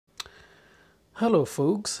Hello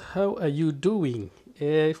folks, how are you doing?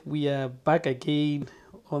 We are back again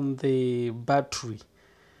on the battery.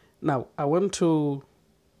 Now I want to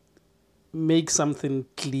make something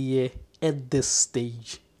clear at this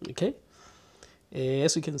stage. Okay,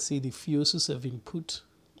 as you can see, the fuses have been put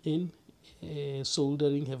in,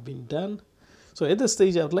 soldering have been done. So at this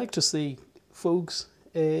stage I would like to say, folks,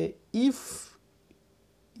 if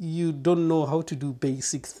you don't know how to do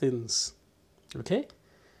basic things, okay,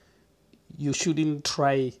 you shouldn't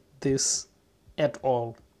try this at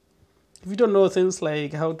all. If you don't know things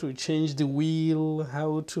like how to change the wheel,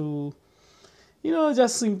 how to,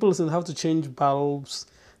 just simple things, how to change bulbs,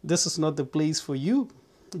 this is not the place for you,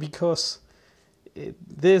 because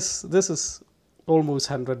this is almost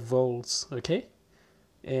 100 volts, okay?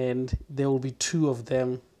 And there will be two of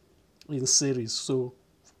them in series, so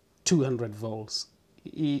 200 volts.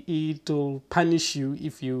 It will punish you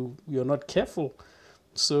if you're not careful.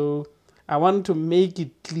 So I want to make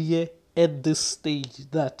it clear at this stage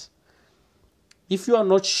that if you are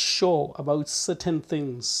not sure about certain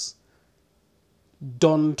things,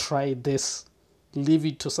 don't try this. Leave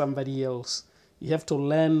it to somebody else. You have to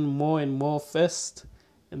learn more and more first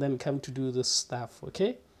and then come to do this stuff,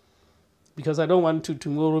 okay? Because I don't want to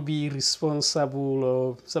tomorrow be responsible,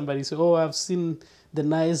 or somebody say, oh, I've seen the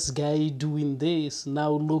nice guy doing this.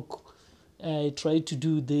 Now look, I tried to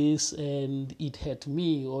do this and it hurt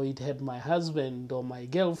me, or it hurt my husband or my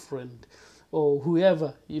girlfriend or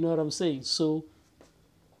whoever. You know what I'm saying? So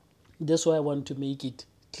that's why I want to make it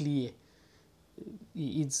clear.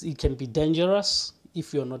 It can be dangerous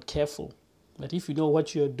if you're not careful. But if you know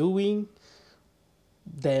what you're doing,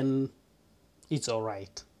 then it's all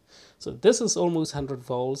right. So this is almost 100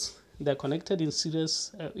 volts. They're connected in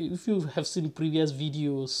series. If you have seen previous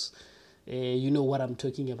videos, you know what I'm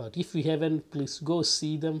talking about. If you haven't, please go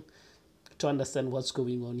see them to understand what's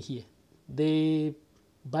going on here. The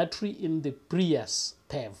battery in the Prius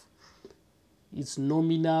PEV, its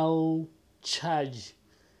nominal charge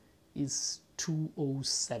is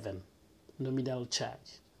 207 nominal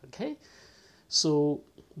charge. Okay, so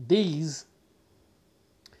these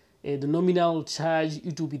the nominal charge,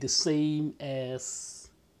 it will be the same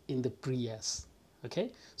as in the Prius.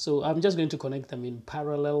 Okay, so I'm just going to connect them in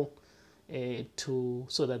parallel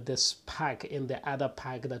so that the spark and the other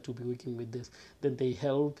pack that will be working with this, then they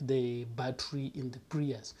help the battery in the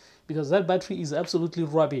Prius, because that battery is absolutely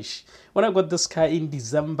rubbish. When I got this car in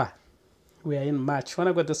December, we are in March, when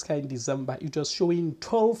I got this car in December, it was showing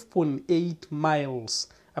 12.8 miles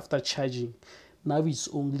after charging. Now it's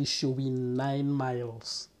only showing 9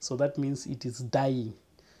 miles. So that means it is dying.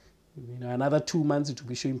 Another 2 months it will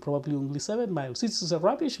be showing probably only 7 miles. It's a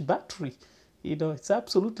rubbish battery. It's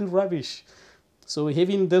absolutely rubbish. So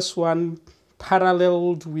having this one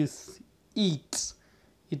paralleled with it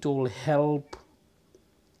will help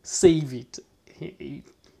save it.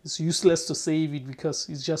 It's useless to save it because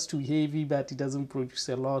it's just too heavy, but it doesn't produce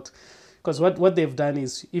a lot. Because what they've done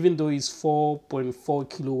is, even though it's 4.4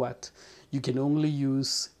 kilowatt, you can only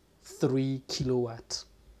use 3 kilowatt.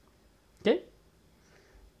 Okay?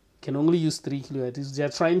 You can only use 3 kilowatt. They're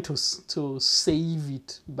trying to save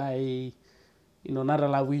it by, not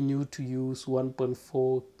allowing you to use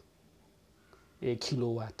 1.4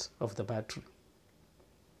 kilowatt of the battery.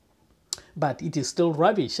 But it is still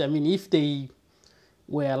rubbish. I mean, if they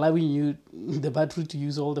were allowing you the battery to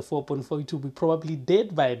use all the 4.4, it will be probably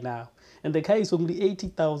dead by now. And the car is only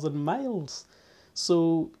 80,000 miles.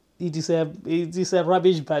 So it is a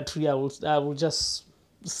rubbish battery. I will just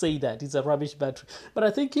say that it's a rubbish battery. But I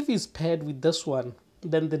think if it's paired with this one,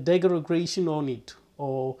 then the degradation on it,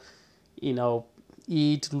 or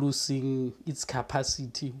it losing its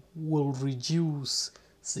capacity, will reduce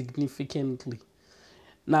significantly.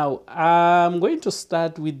 Now I'm going to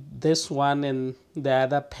start with this one and the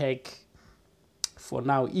other pack for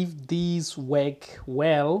now. If these work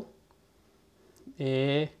well,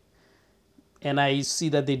 and I see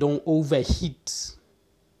that they don't overheat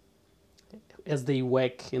as they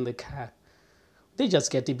work in the car, they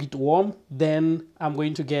just get a bit warm, then I'm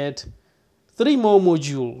going to get 3 more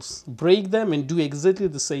modules, break them and do exactly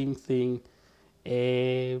the same thing,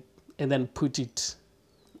 and then put it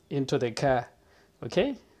into the car.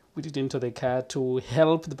 Okay, put it into the car to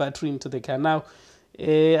help the battery into the car. Now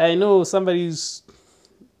I know somebody's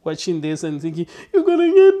watching this and thinking, you're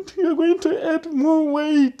going to add more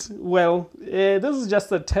weight. Well, this is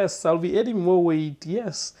just a test. I'll be adding more weight,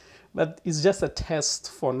 yes, but it's just a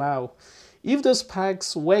test for now. If those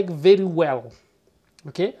packs work very well,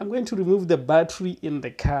 okay, I'm going to remove the battery in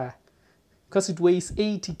the car because it weighs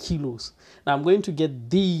 80 kilos. Now I'm going to get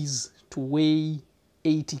these to weigh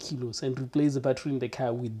 80 kilos and replace the battery in the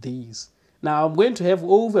car with these. Now I'm going to have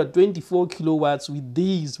over 24 kilowatts with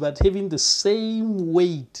these, but having the same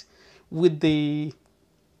weight with the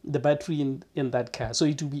battery in that car. So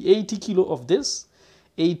it will be 80 kilo of this,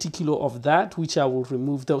 80 kilo of that, which I will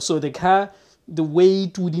remove. So the car, the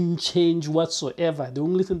weight wouldn't change whatsoever. The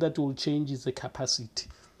only thing that will change is the capacity.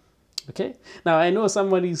 Okay. Now I know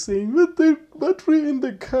someone is saying, but the battery in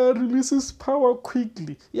the car releases power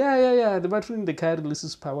quickly. Yeah. The battery in the car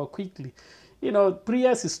releases power quickly. You know,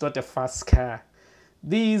 Prius is not a fast car.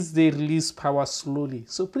 These, they release power slowly.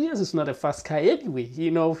 So Prius is not a fast car anyway.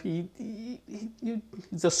 You know,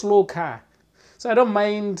 it's a slow car. So I don't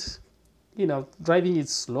mind, you know, driving it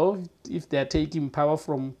slow if they're taking power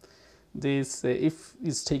from this, if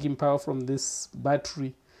it's taking power from this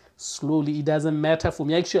battery slowly. It doesn't matter for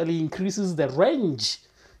me. Actually increases the range,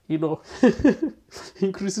 you know,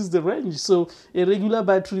 increases the range. So a regular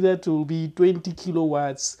battery that will be 20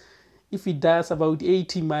 kilowatts, if it does about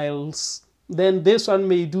 80 miles, then this one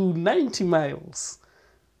may do 90 miles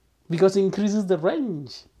because it increases the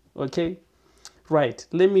range. Okay, right,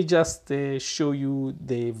 let me just show you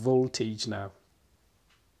the voltage now.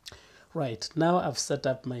 Right, now I've set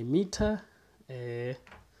up my meter.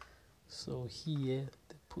 So here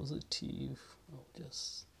the positive, I'll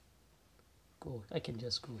just go, I can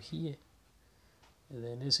just go here, and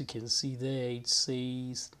then as you can see there, it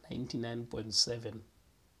says 99.7.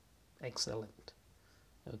 Excellent.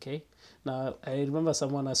 Okay, now I remember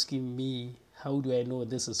someone asking me, how do I know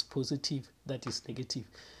this is positive, that is negative?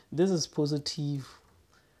 This is positive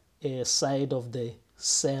side of the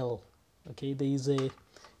cell. Okay, there is a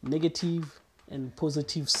negative and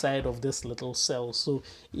positive side of this little cell. So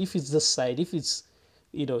if it's this side, if it's,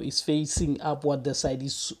 you know, it's facing upward, the side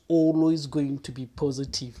is always going to be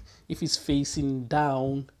positive. If it's facing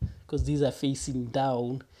down, because these are facing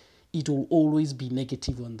down, it will always be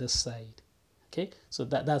negative on this side. Okay, so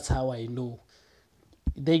that's how I know.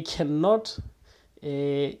 They cannot,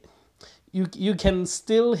 you can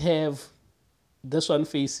still have this one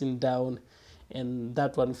facing down and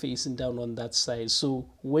that one facing down on that side. So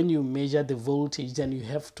when you measure the voltage, then you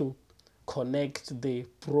have to connect the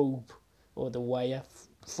probe or the wire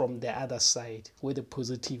from the other side where the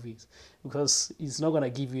positive is, because it's not going to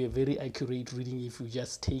give you a very accurate reading if you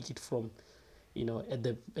just take it from, you know, at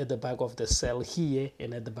the back of the cell here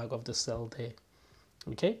and at the back of the cell there.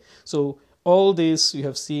 Okay, so all this you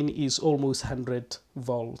have seen is almost 100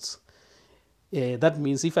 volts. That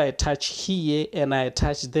means if I attach here and I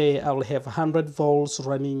attach there, I'll have 100 volts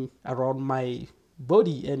running around my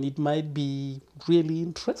body, and it might be really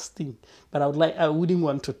interesting, but I wouldn't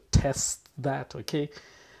want to test that. Okay,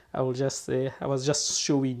 I will just I was just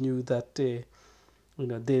showing you that you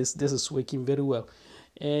know, this is working very well.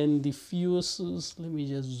 And the fuses, let me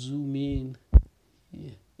just zoom in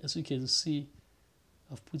here. As you can see,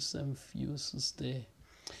 I've put some fuses there.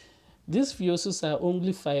 These fuses are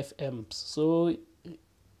only 5 amps, so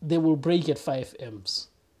they will break at 5 amps.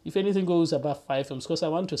 If anything goes above 5 amps, because I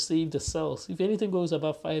want to save the cells, if anything goes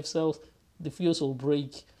above 5 cells, the fuse will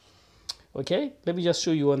break. Okay, let me just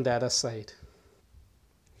show you on the other side.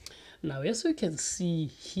 Now, as you can see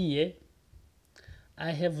here,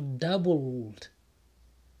 I have doubled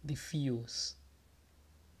the fuse.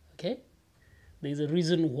 Okay, there's a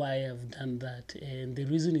reason why I've done that, and the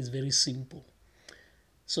reason is very simple.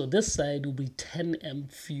 So this side will be 10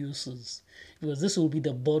 amp fuses, because this will be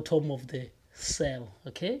the bottom of the cell.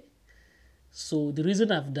 Okay, so the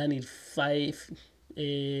reason I've done it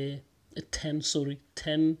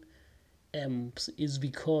 10 amps is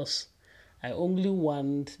because I only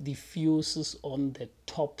want the fuses on the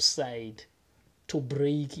top side to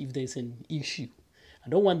break if there's an issue. I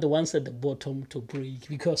don't want the ones at the bottom to break,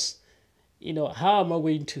 because, you know, how am I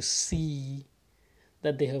going to see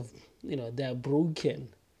that they have, you know, they are broken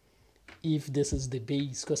if this is the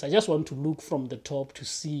base? Because I just want to look from the top to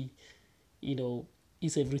see, you know,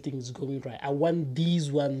 if everything is going right. I want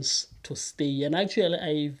these ones to stay. And actually,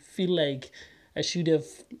 I feel like I should have,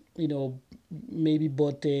 you know, maybe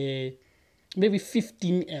bought maybe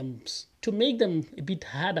 15 amps to make them a bit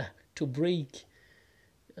harder to break.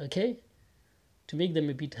 Okay, to make them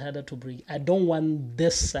a bit harder to break. I don't want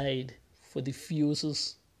this side for the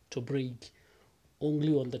fuses to break,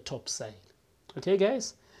 only on the top side. Okay,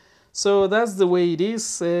 guys, so that's the way it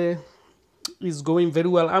is. It's going very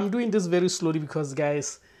well. I'm doing this very slowly because,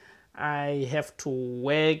 guys, I have to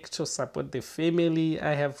work to support the family.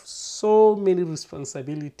 I have so many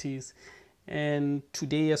responsibilities, and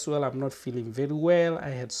today as well I'm not feeling very well. I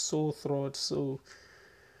had sore throat, so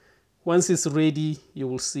once it's ready, you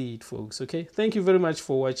will see it, folks. Okay, thank you very much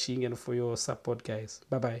for watching and for your support, guys.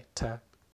 Bye bye. Ta.